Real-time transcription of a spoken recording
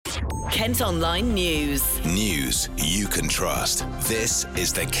Kent Online News. News you can trust. This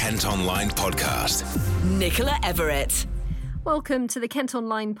is the Kent Online Podcast. Nicola Everett. Welcome to the Kent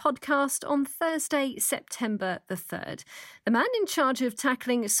Online Podcast on Thursday, September the 3rd. The man in charge of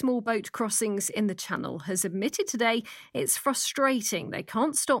tackling small boat crossings in the Channel has admitted today it's frustrating they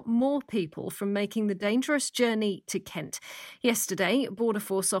can't stop more people from making the dangerous journey to Kent. Yesterday, Border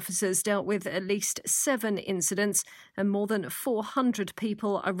Force officers dealt with at least 7 incidents and more than 400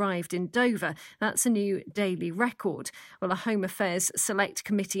 people arrived in Dover. That's a new daily record. Well, a Home Affairs Select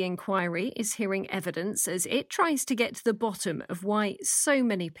Committee inquiry is hearing evidence as it tries to get to the bottom of why so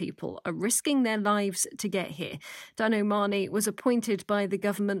many people are risking their lives to get here. Dan O'Mahony was appointed by the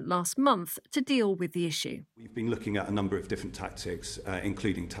government last month to deal with the issue. We've been looking at a number of different tactics,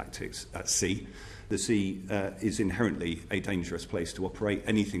 including tactics at sea. The sea is inherently a dangerous place to operate.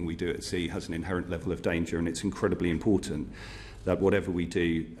 Anything we do at sea has an inherent level of danger, and it's incredibly important that whatever we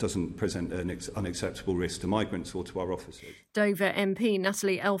do doesn't present an unacceptable risk to migrants or to our officers. Dover MP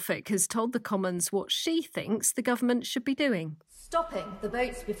Natalie Elphicke has told the Commons what she thinks the government should be doing. Stopping the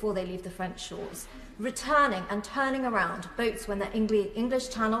boats before they leave the French shores, returning and turning around boats when they're English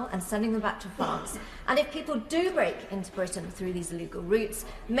Channel and sending them back to France. And if people do break into Britain through these illegal routes,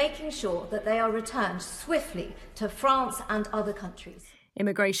 making sure that they are returned swiftly to France and other countries.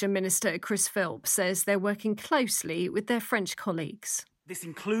 Immigration Minister Chris Philp says they're working closely with their French colleagues. This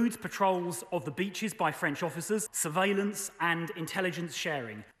includes patrols of the beaches by French officers, surveillance and intelligence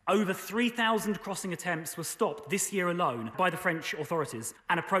sharing. Over 3,000 crossing attempts were stopped this year alone by the French authorities,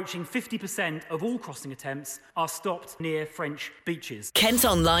 and approaching 50% of all crossing attempts are stopped near French beaches. Kent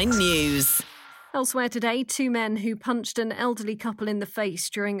Online News. Elsewhere today, 2 men who punched an elderly couple in the face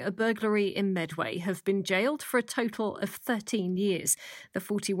during a burglary in Medway have been jailed for a total of 13 years. The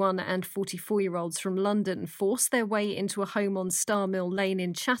 41 and 44-year-olds from London forced their way into a home on Star Mill Lane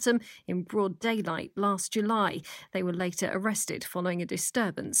in Chatham in broad daylight last July. They were later arrested following a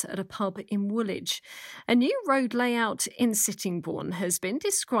disturbance at a pub in Woolwich. A new road layout in Sittingbourne has been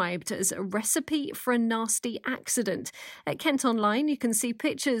described as a recipe for a nasty accident. At Kent Online, you can see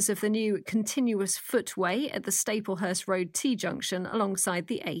pictures of the new continuous footway at the Staplehurst Road T-junction alongside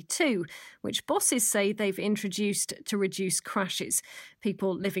the A2, which bosses say they've introduced to reduce crashes.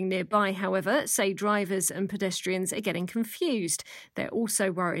 People living nearby, however, say drivers and pedestrians are getting confused. They're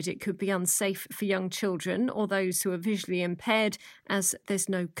also worried it could be unsafe for young children or those who are visually impaired, as there's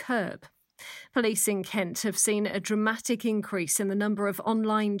no curb. Police in Kent have seen a dramatic increase in the number of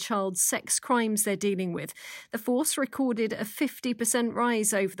online child sex crimes they're dealing with. The force recorded a 50%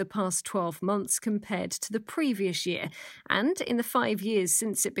 rise over the past 12 months compared to the previous year. And in the 5 years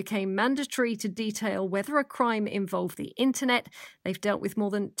since it became mandatory to detail whether a crime involved the internet, they've dealt with more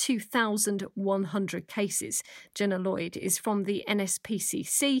than 2,100 cases. Jenna Lloyd is from the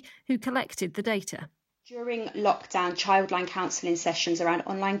NSPCC, who collected the data. During lockdown, childline counselling sessions around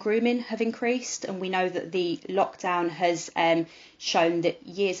online grooming have increased, and we know that the lockdown has shown that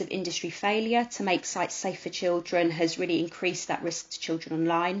years of industry failure to make sites safe for children has really increased that risk to children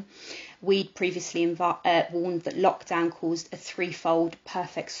online. We'd previously warned that lockdown caused a 3-fold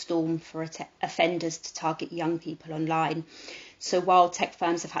perfect storm for offenders to target young people online. So while tech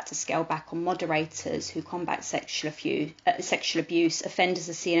firms have had to scale back on moderators who combat sexual abuse, offenders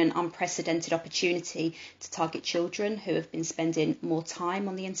are seeing an unprecedented opportunity to target children who have been spending more time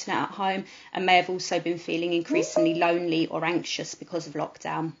on the internet at home and may have also been feeling increasingly lonely or anxious because of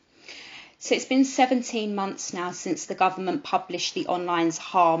lockdown. So it's been 17 months now since the government published the Online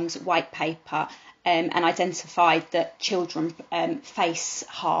Harms White Paper and identified that children face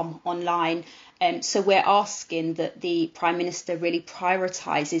harm online. So we're asking that the Prime Minister really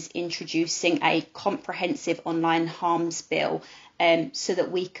prioritises introducing a comprehensive online harms bill so that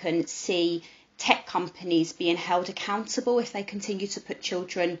we can see tech companies being held accountable if they continue to put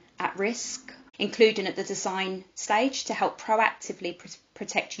children at risk, including at the design stage to help proactively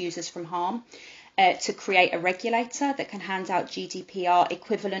protect users from harm, to create a regulator that can hand out GDPR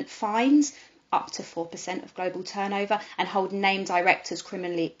equivalent fines up to 4% of global turnover, and hold named directors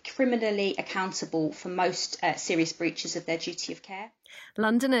criminally accountable for most serious breaches of their duty of care.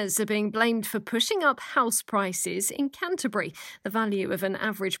 Londoners are being blamed for pushing up house prices in Canterbury. The value of an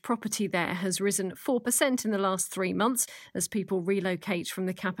average property there has risen 4% in the last 3 months as people relocate from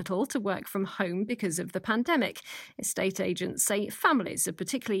the capital to work from home because of the pandemic. Estate agents say families are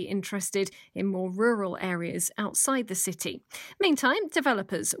particularly interested in more rural areas outside the city. Meantime,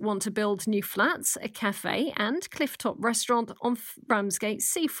 developers want to build new flats, a cafe and clifftop restaurant on Ramsgate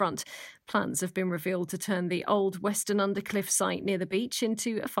seafront. Plans have been revealed to turn the old Western Undercliff site near the beach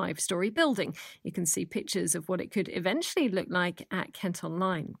into a 5-storey building. You can see pictures of what it could eventually look like at Kent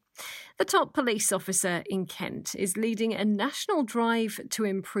Online. The top police officer in Kent is leading a national drive to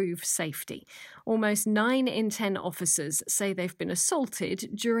improve safety. Almost 9 in 10 officers say they've been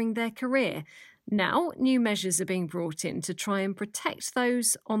assaulted during their career. Now, new measures are being brought in to try and protect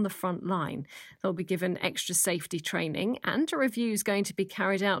those on the front line. They'll be given extra safety training, and a review is going to be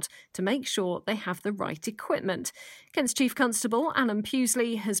carried out to make sure they have the right equipment. Kent's Chief Constable Alan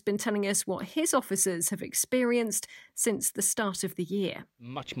Pewsley has been telling us what his officers have experienced since the start of the year.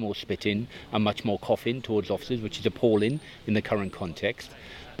 Much more spitting and much more coughing towards officers, which is appalling in the current context.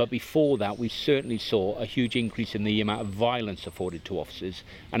 But before that, we certainly saw a huge increase in the amount of violence afforded to officers.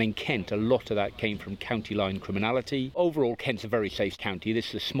 And in Kent, a lot of that came from county line criminality. Overall, Kent's a very safe county. This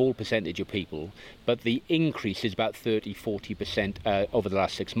is a small percentage of people, but the increase is about 30-40% over the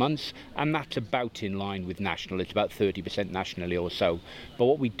last 6 months. And that's about in line with national. It's about 30% nationally or so. But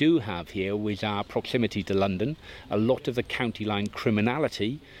what we do have here is our proximity to London. A lot of the county line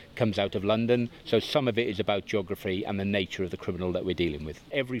criminality comes out of London, so some of it is about geography and the nature of the criminal that we're dealing with.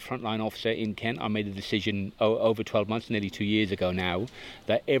 Every frontline officer in Kent, I made a decision over 12 months, nearly 2 years ago now,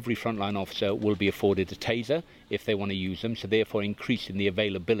 that every frontline officer will be afforded a taser if they want to use them, so therefore increasing the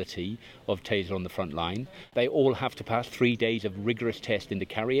availability of taser on the front line. They all have to pass 3 days of rigorous testing to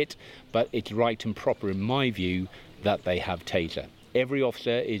carry it, but it's right and proper in my view that they have taser. Every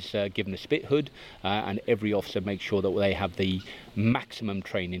officer is given a spit hood, and every officer makes sure that they have the maximum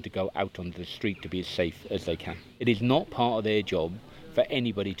training to go out onto the street to be as safe as they can. It is not part of their job for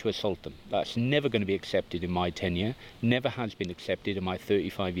anybody to assault them. That's never going to be accepted in my tenure, never has been accepted in my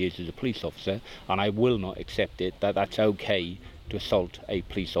 35 years as a police officer, and I will not accept it that that's okay to assault a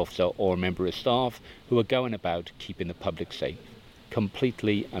police officer or a member of staff who are going about keeping the public safe.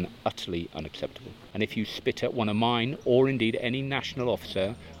 Completely and utterly unacceptable. And if you spit at one of mine, or indeed any national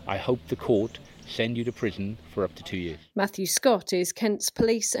officer, I hope the court send you to prison for up to 2 years. Matthew Scott is Kent's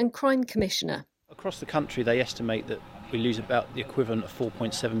Police and Crime Commissioner. Across the country, they estimate that we lose about the equivalent of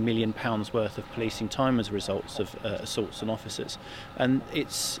 £4.7 million worth of policing time as a result of assaults on officers. And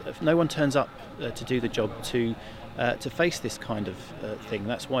it's no one turns up to do the job to face this kind of thing.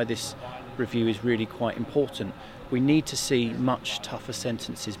 That's why this review is really quite important. We need to see much tougher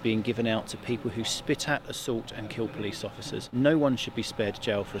sentences being given out to people who spit at, assault and kill police officers. No one should be spared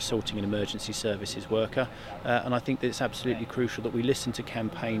jail for assaulting an emergency services worker, and I think that it's absolutely crucial that we listen to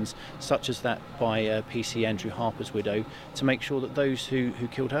campaigns such as that by PC Andrew Harper's widow to make sure that those who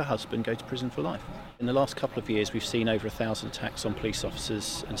killed her husband go to prison for life. In the last couple of years, we've seen over 1,000 attacks on police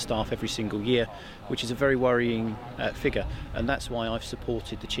officers and staff every single year, which is a very worrying figure, and that's why I've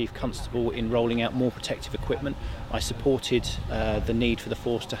supported the Chief Constable in rolling out more protective equipment. I supported the need for the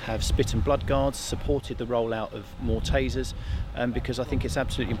force to have spit and blood guards, supported the rollout of more tasers, because I think it's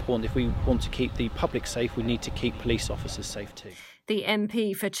absolutely important. If we want to keep the public safe, we need to keep police officers safe too. The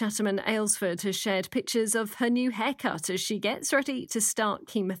MP for Chatham and Aylesford has shared pictures of her new haircut as she gets ready to start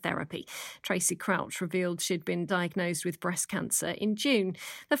chemotherapy. Tracy Crouch revealed she'd been diagnosed with breast cancer in June.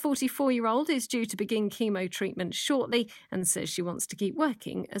 The 44-year-old is due to begin chemo treatment shortly and says she wants to keep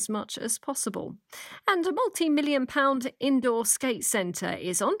working as much as possible. And a multi-million-pound indoor skate centre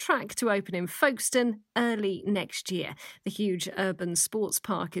is on track to open in Folkestone early next year. The huge urban sports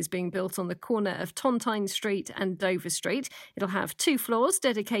park is being built on the corner of Tontine Street and Dover Street. It'll have 2 floors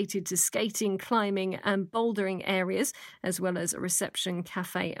dedicated to skating, climbing and bouldering areas, as well as a reception,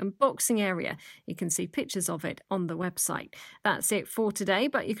 cafe and boxing area. You can see pictures of it on the website. That's it for today,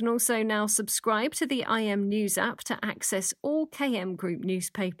 but you can also now subscribe to the IM News app to access all KM Group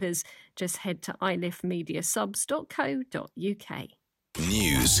newspapers. Just head to iliftmediasubs.co.uk.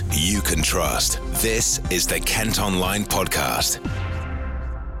 News you can trust. This is the Kent Online Podcast.